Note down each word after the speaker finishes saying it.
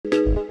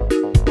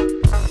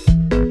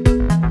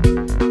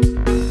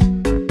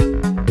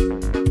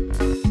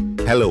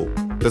Hello,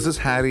 this is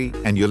Harry,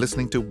 and you're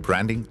listening to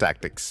Branding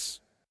Tactics.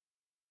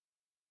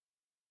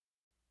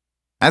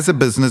 As a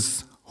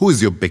business, who is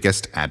your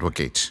biggest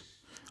advocate?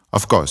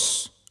 Of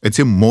course, it's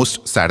your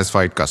most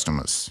satisfied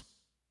customers.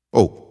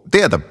 Oh,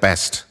 they are the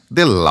best.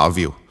 They love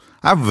you.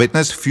 I've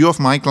witnessed few of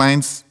my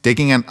clients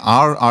taking an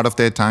hour out of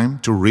their time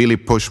to really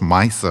push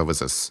my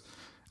services,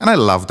 and I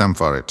love them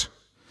for it.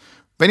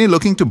 When you're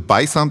looking to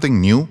buy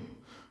something new,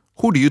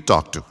 who do you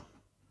talk to?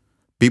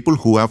 People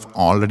who have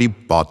already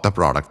bought the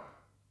product.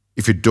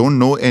 If you don't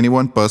know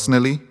anyone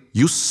personally,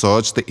 you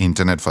search the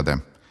internet for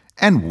them.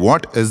 And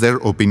what is their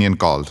opinion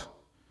called?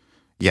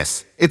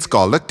 Yes, it's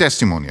called a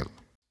testimonial.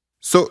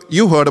 So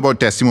you heard about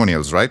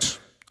testimonials, right?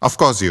 Of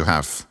course you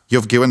have.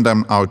 You've given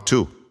them out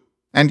too.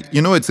 And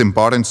you know its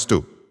importance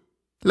too.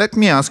 Let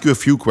me ask you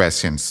a few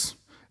questions.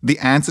 The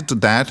answer to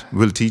that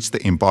will teach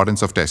the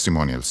importance of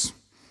testimonials.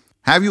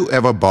 Have you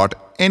ever bought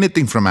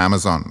anything from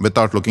Amazon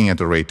without looking at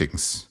the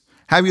ratings?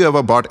 Have you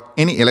ever bought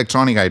any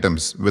electronic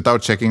items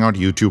without checking out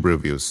YouTube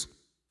reviews?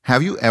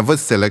 Have you ever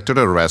selected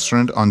a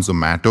restaurant on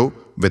Zomato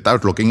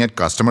without looking at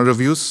customer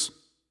reviews?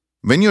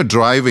 When you're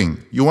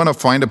driving, you want to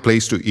find a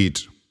place to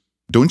eat.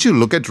 Don't you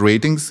look at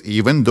ratings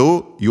even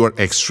though you are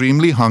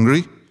extremely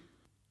hungry?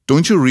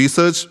 Don't you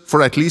research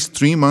for at least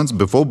 3 months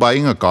before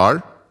buying a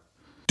car?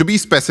 To be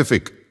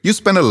specific, you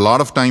spend a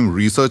lot of time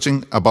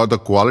researching about the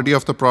quality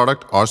of the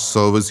product or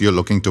service you're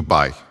looking to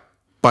buy.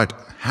 But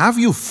have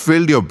you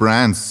filled your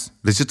brand's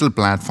digital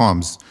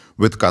platforms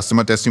with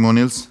customer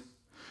testimonials?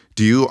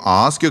 Do you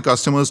ask your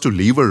customers to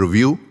leave a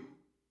review?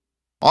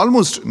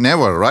 Almost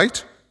never,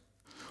 right?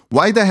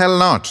 Why the hell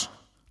not?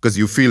 Because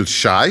you feel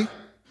shy?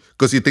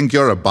 Because you think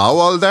you're above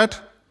all that?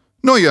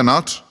 No, you're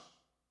not.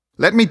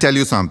 Let me tell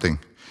you something.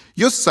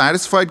 Your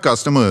satisfied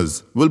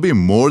customers will be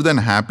more than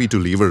happy to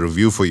leave a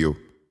review for you.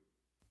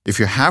 If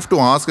you have to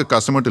ask a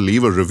customer to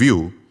leave a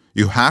review,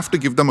 you have to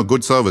give them a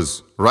good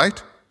service,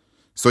 right?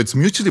 So it's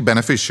mutually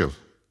beneficial.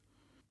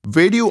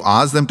 Where do you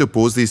ask them to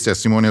post these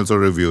testimonials or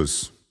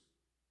reviews?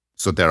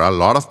 So there are a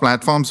lot of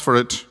platforms for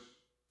it.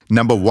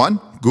 Number 1,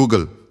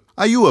 Google.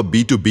 Are you a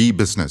B2B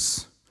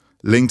business?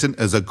 LinkedIn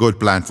is a good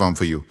platform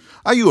for you.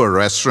 Are you a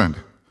restaurant?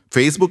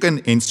 Facebook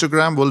and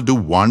Instagram will do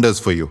wonders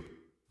for you.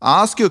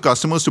 Ask your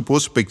customers to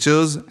post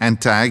pictures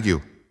and tag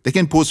you. They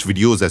can post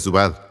videos as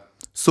well.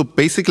 So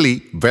basically,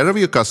 wherever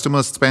your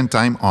customers spend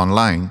time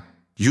online,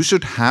 you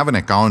should have an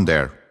account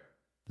there.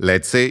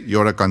 Let's say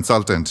you're a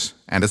consultant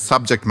and a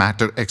subject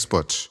matter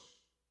expert.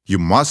 You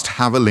must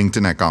have a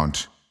LinkedIn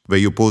account where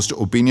you post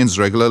opinions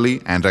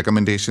regularly and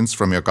recommendations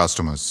from your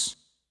customers.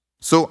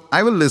 So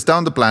I will list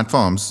down the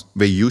platforms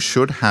where you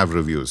should have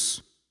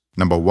reviews.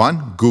 Number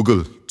 1,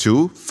 Google.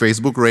 2,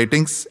 Facebook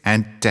ratings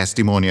and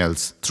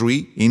testimonials.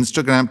 3,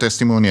 Instagram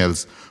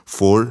testimonials.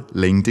 4,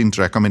 LinkedIn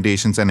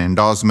recommendations and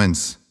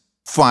endorsements.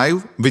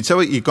 5,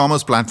 whichever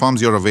e-commerce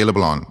platforms you're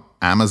available on.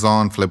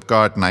 Amazon,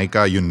 Flipkart,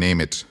 Nykaa, you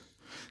name it.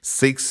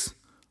 6,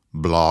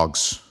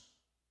 blogs.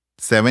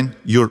 7,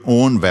 your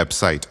own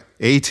website.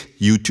 8,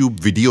 YouTube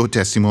video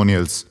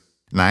testimonials.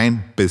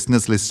 9,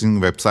 business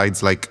listing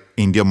websites like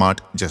IndiaMart,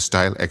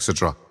 JustDial,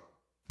 etc.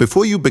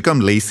 Before you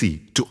become lazy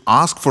to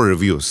ask for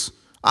reviews,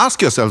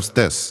 ask yourselves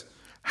this.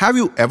 Have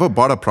you ever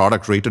bought a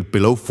product rated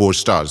below 4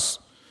 stars?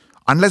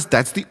 Unless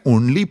that's the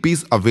only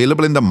piece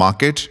available in the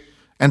market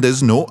and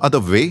there's no other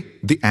way,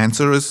 the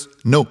answer is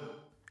no.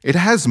 It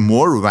has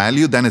more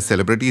value than a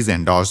celebrity's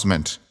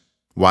endorsement.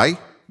 Why?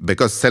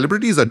 Because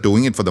celebrities are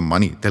doing it for the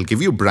money. They'll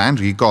give you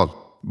brand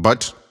recall.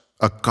 But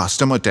a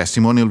customer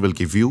testimonial will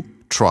give you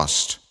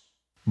trust.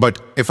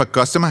 But if a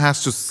customer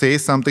has to say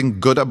something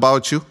good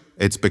about you,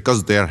 it's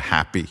because they're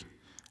happy.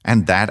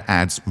 And that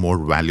adds more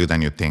value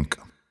than you think.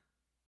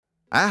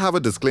 I have a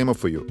disclaimer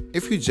for you.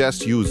 If you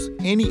just use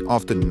any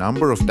of the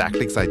number of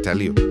tactics I tell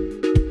you,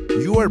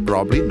 you are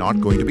probably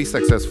not going to be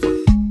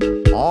successful.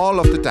 All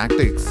of the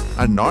tactics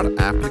are not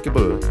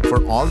applicable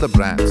for all the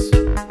brands,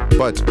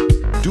 but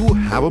do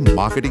have a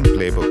marketing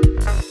playbook.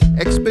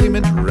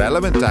 Experiment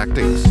relevant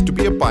tactics to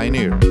be a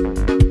pioneer.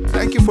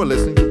 Thank you for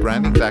listening to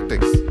Branding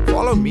Tactics.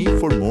 Follow me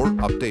for more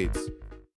updates.